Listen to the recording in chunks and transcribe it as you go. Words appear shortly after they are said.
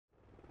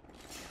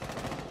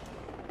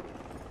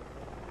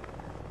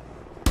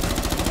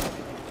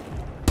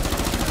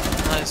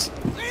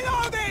Nice.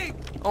 Reloading!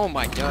 Oh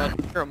my god,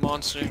 you're a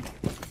monster.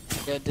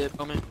 Yeah, dip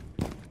on me.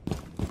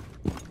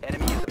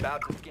 Enemy is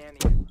about to scan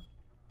the...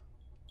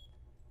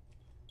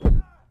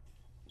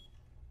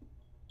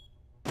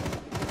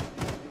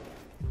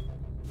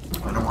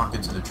 I don't walk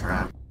into the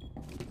trap.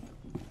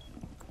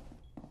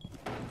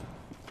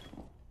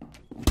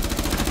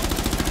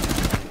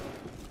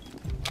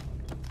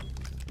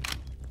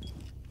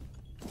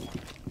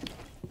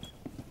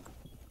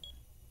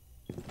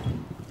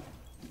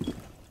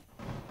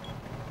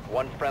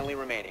 One friendly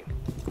remaining.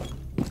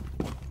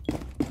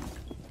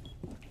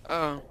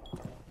 Oh.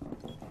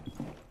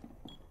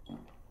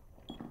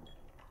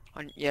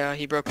 Yeah,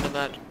 he broke into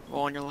that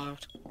wall on your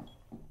left.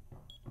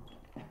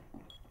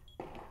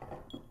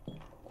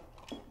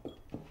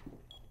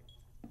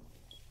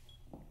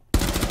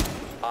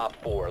 Op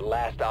 4,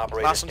 last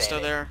operator Last one's still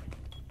standing. there.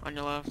 On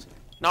your left.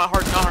 Not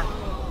hard, not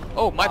hard.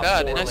 Oh, my Op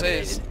bad. 4 Nice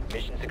ace. eliminated.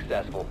 Mission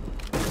successful.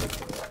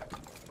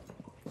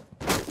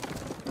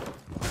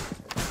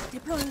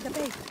 Deploying the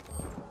base.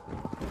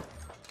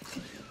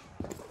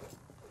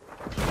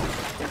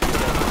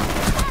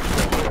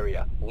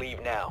 Area.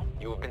 Leave now.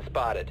 You have been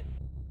spotted.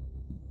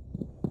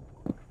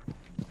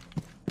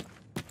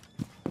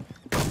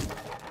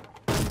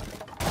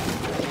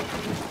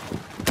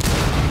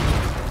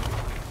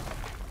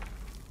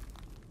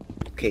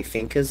 Okay,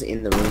 Finca's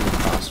in the room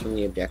across from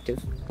the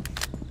objective.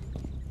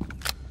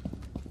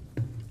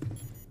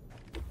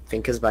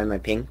 Finca's by my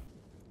ping.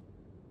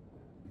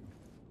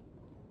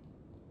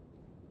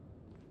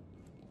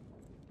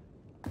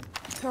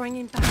 Throwing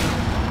in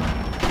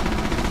fire.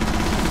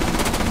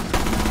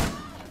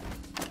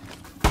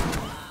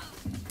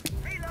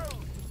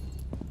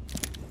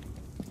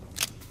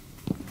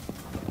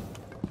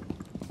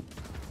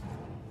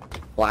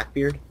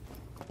 Blackbeard.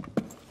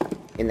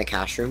 In the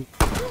cash room.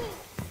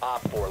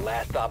 Op 4,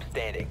 last stop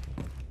standing.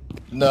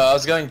 No, I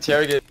was going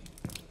interrogate.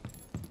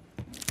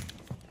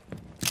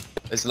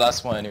 It's the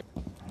last one anyway.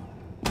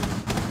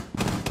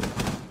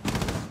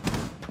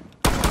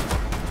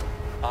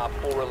 Op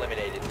 4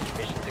 eliminated.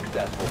 Mission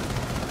successful.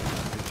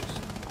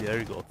 There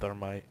you go,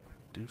 Thermite.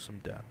 Do some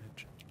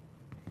damage.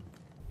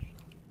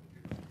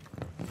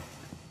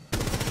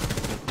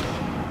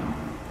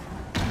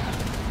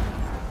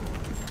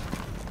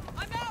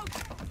 I'm out!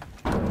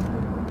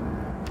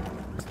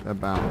 That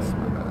bounce,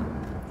 my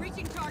bad.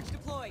 Breaching charge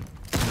deployed.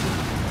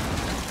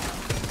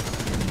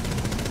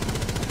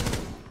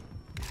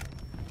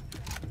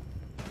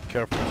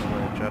 Careful,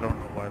 Switch. I don't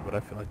know why, but I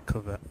feel like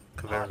Cavera's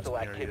Hostile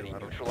near activity. you. I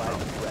don't Neutralize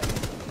the know. threat.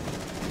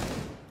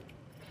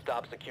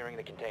 Stop securing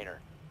the container.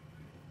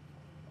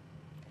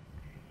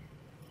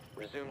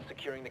 Resume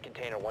securing the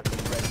container once the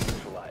threat is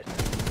neutralized.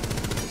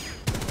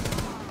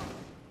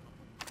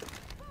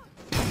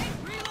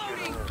 Secure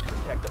the rooms.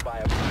 Protect the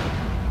bio.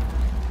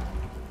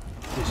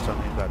 Please tell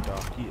me you got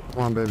docked. Yeah,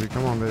 Come on, baby.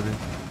 Come on, baby.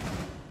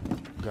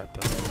 got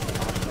docked.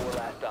 Op 4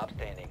 last stop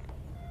standing.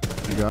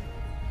 You got.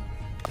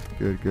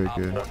 Good, good, Op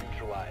good. 4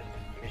 neutralized.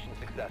 Mission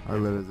successful. I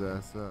lit his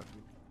ass up.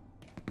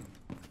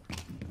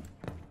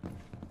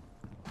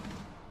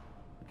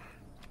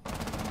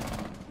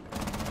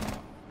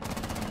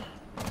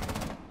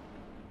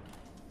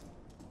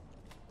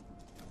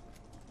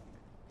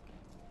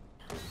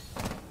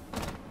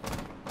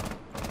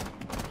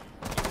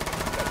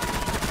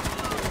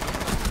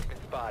 Been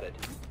spotted.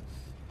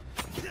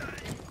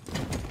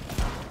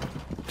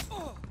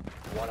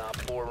 One Op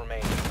 4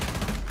 remaining.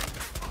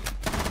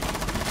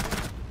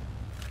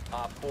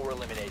 Op 4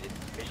 eliminated.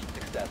 Mission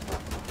successful.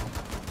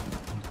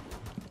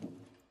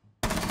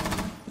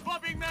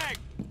 Swapping mag!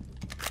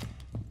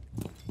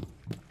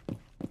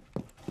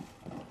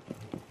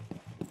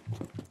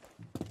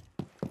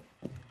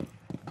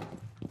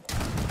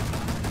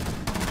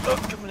 Oh,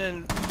 coming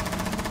in.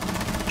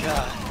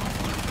 God.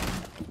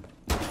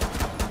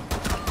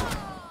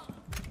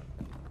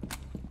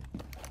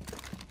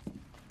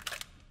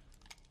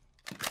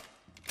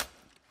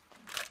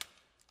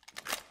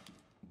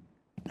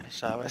 I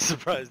shot my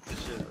surprise the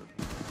shit out of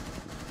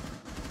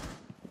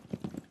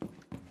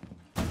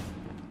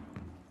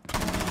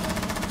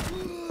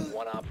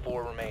One Op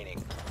 4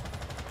 remaining.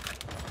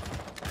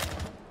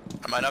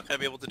 Am I not gonna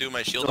be able to do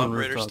my shield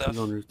operator stuff?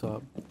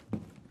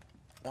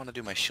 I want to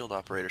do my shield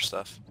operator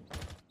stuff.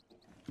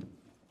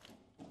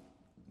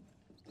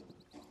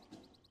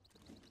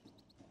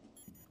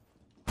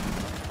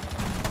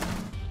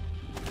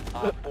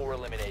 Op 4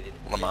 eliminated.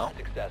 I'm out.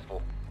 Mission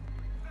successful.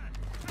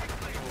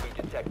 You will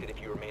be detected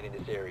if you remain in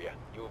this area.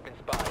 You have been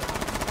spotted.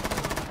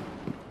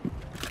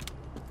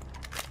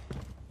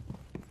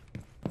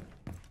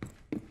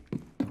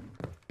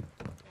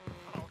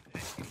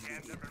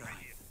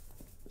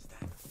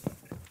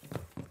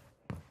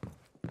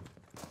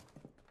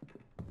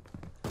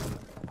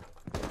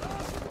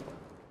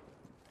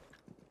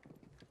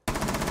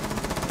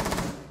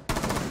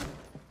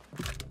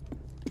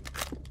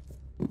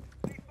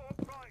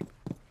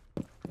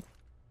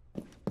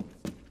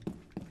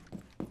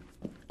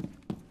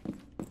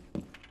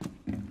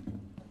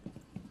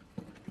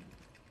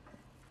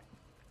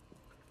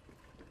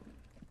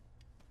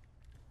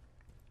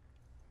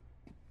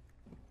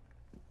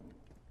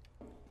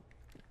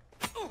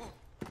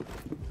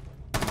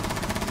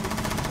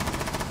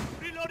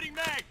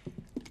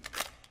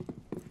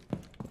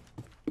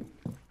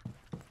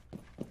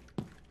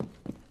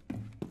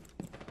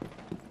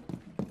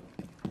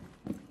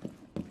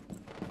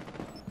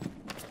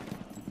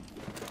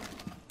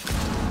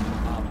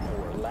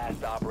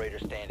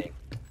 operator standing.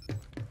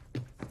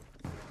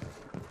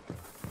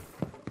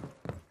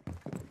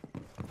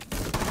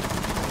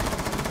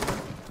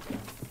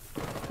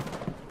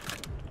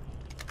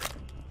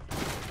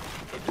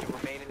 If you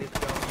remain in this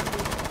zone, you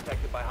will be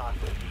detected by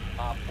hostiles.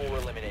 Op 4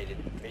 eliminated.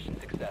 Mission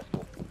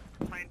successful.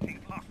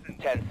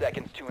 10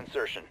 seconds to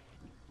insertion.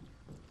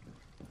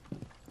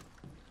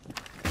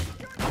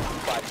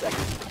 5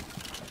 seconds.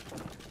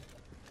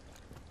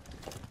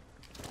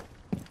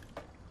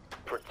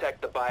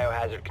 Protect the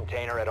biohazard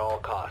container at all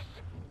costs.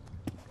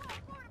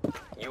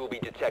 You will be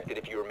detected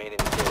if you remain in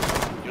this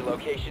area. Your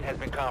location has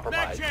been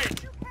compromised.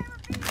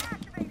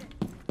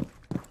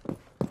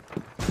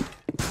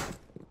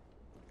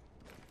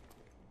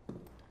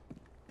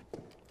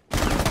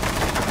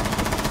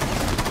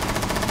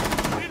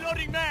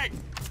 Reloading mag!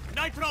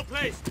 Nitro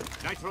placed!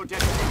 Nitro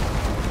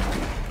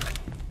detonated.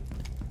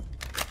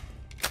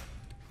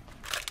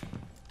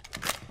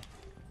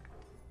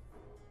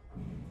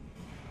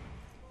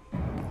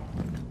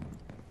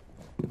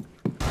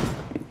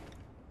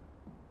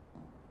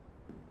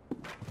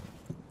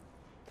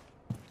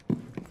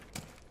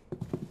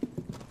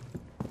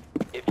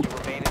 If you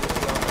remain in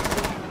this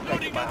zone, you will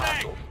be detected by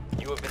hostiles.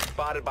 You have been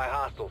spotted by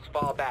hostiles.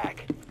 Fall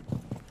back.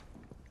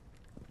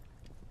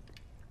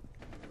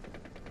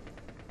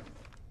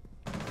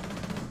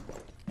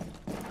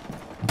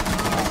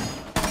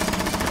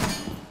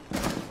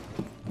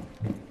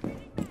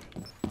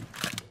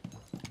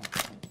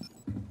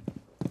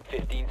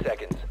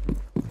 Seconds.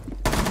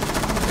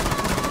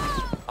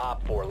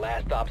 Op 4,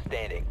 last stop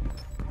standing.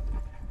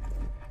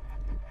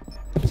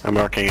 I'm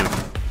marking him.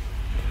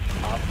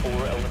 Op 4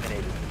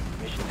 eliminated.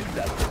 Mission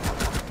successful.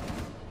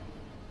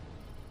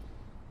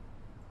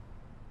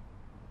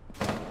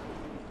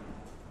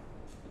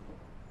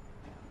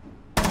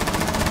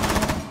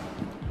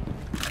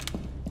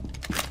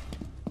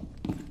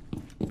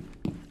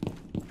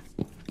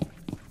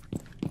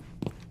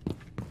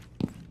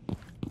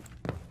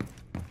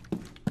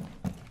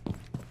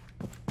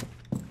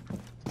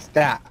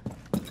 Stat.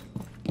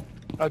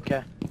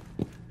 Okay.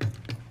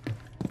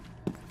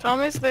 Tell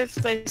me if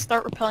they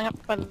start rappelling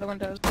up by the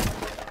windows.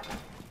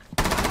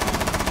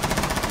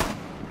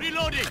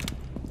 Reloading!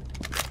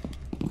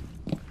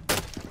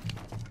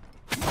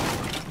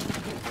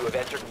 You have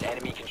entered an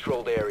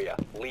enemy-controlled area.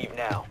 Leave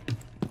now.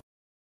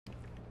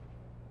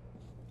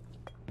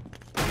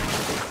 You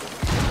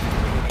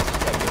will be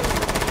detected in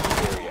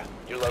the area.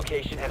 Your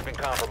location has been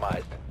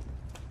compromised.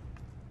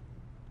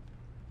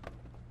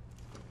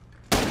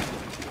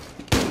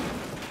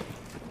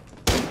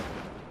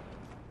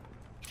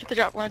 Hit the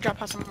drop. When I drop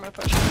house, I'm gonna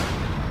push.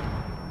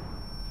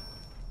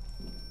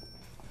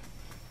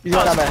 He's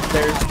got that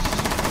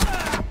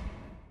stairs.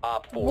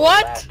 Op 4,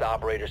 What? last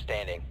operator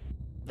standing.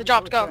 The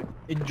drop, go.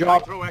 He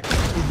dropped.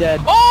 He's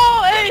dead.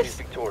 Oh, Enemy's ace!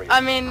 victorious.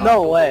 I mean, Op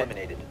No 4 way.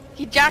 eliminated.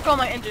 he jacked all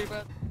my injury,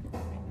 but...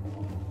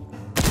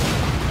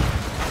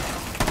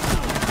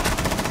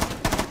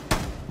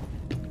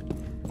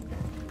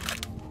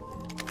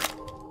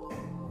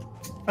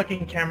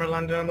 Fucking camera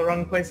landed on the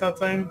wrong place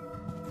outside.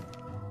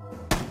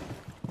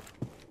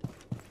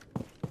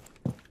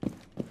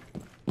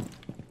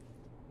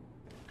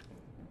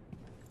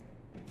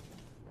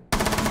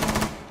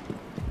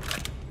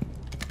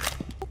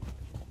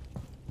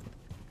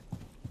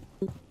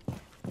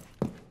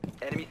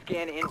 Enemy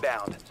scan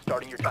inbound.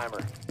 Starting your timer.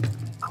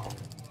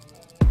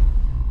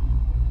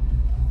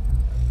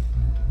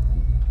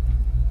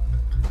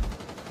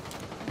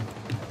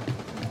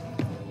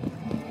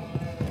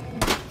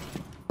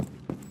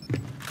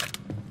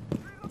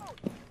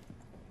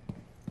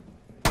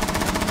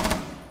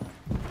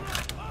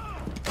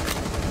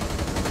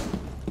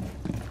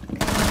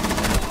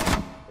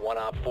 One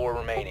Op 4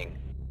 remaining.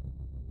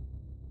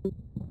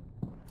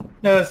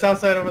 No, it's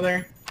outside over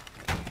there.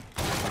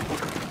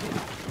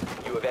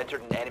 You have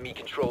entered an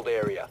enemy-controlled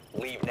area.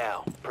 Leave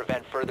now.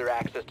 Prevent further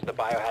access to the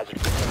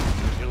biohazard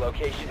container. Your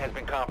location has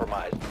been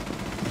compromised.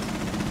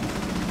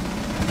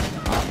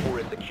 Op 4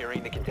 is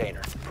securing the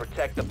container.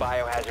 Protect the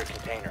biohazard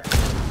container.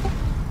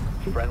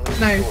 Friendly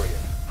Nice.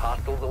 victorious.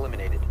 Hostiles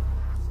eliminated.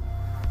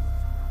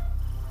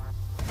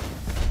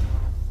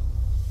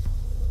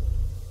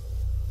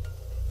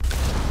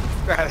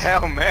 God,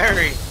 Hail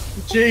Mary!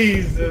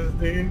 Jesus,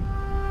 dude.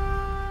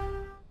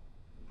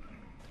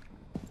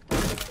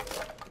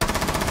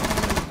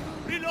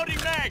 Reloading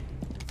mag!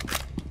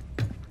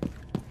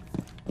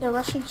 They're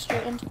rushing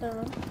straight into the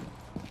room.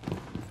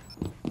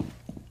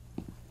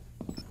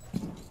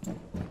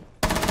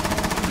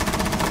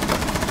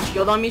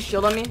 Shield on me,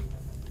 shield on me.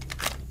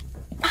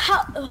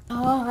 How?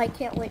 Oh, I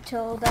can't wait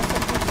till that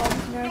thing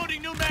falls in there.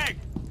 Loading new mag!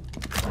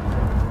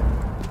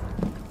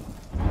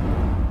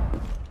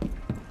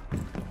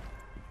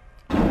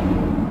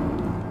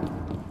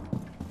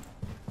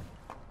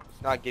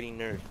 It's not getting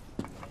nerfed.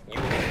 You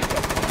will be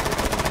detected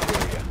in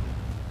this area.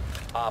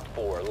 Op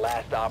 4,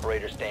 last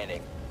operator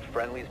standing.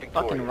 Friendly's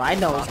victorious. Fucking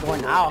Rhino is Hostiles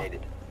going out.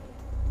 eliminated.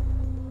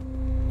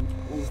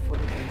 Ooh, for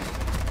the face.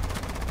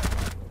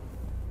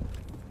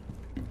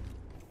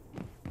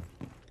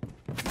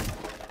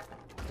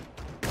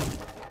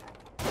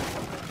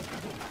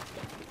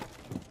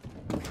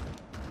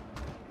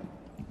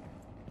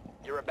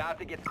 You're about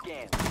to get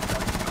scanned.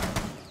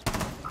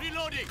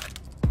 Reloading.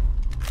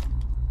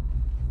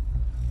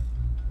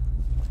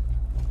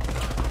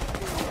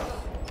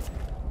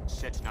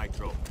 Set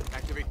nitro.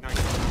 Activate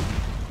nitro.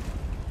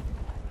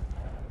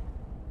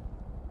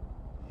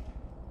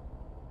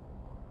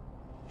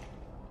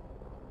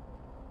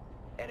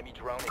 Enemy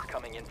drone is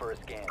coming in for a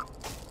scan.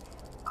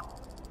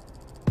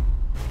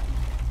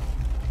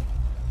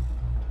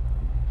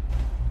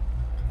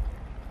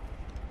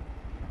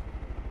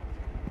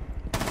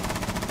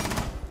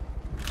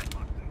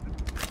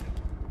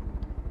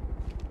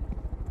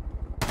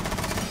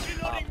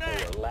 Op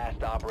 4,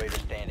 last operator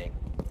standing.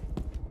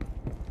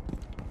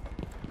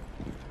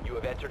 You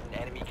have entered an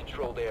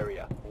enemy-controlled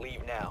area.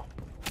 Leave now.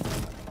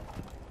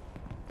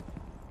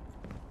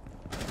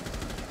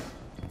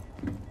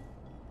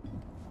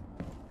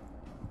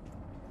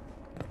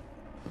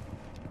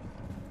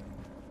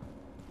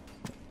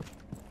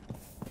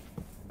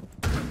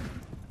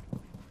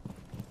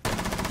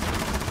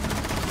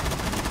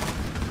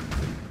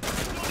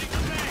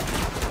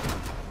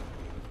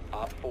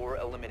 Op 4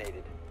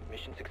 eliminated.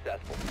 Mission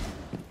successful.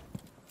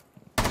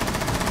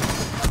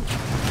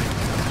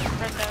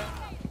 Right there.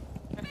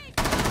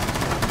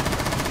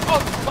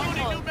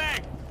 Loading new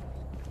mag.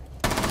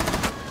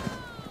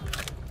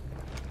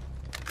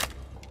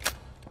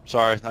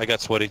 Sorry, I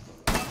got sweaty.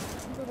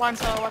 One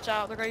cell, watch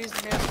out. They're gonna use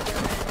the nails to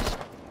damage.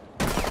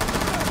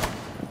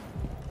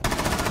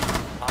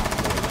 Op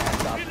 4 last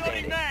stop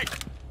Reloading standing. mag.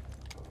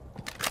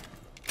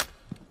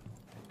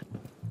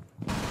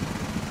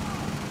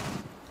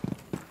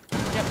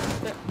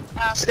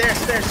 Yep.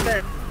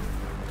 Stairs.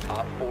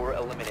 Op 4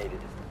 eliminated.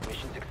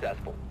 Mission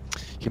successful.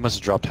 He must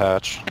have dropped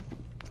hatch.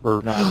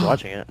 Or No, I was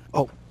watching it.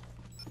 Oh.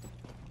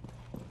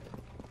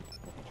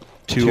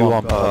 Two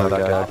on that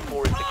guy. Op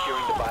 4 is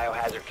securing the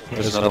biohazard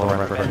container. There's another one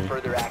right Prevent behind me.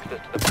 further access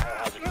to the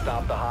biohazard.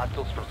 Stop the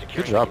hostiles from securing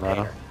Good job, the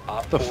container. Rhino.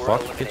 Op The 4 fuck?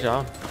 eliminated. Good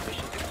job.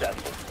 Mission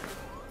successful.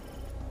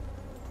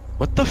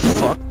 What the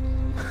fuck?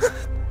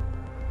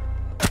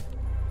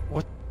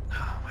 What?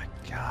 Oh my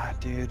god,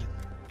 dude.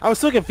 I was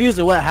so confused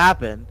at what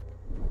happened.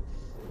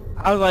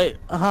 I was like,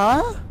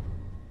 huh?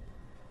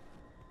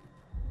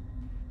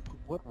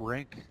 What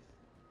rank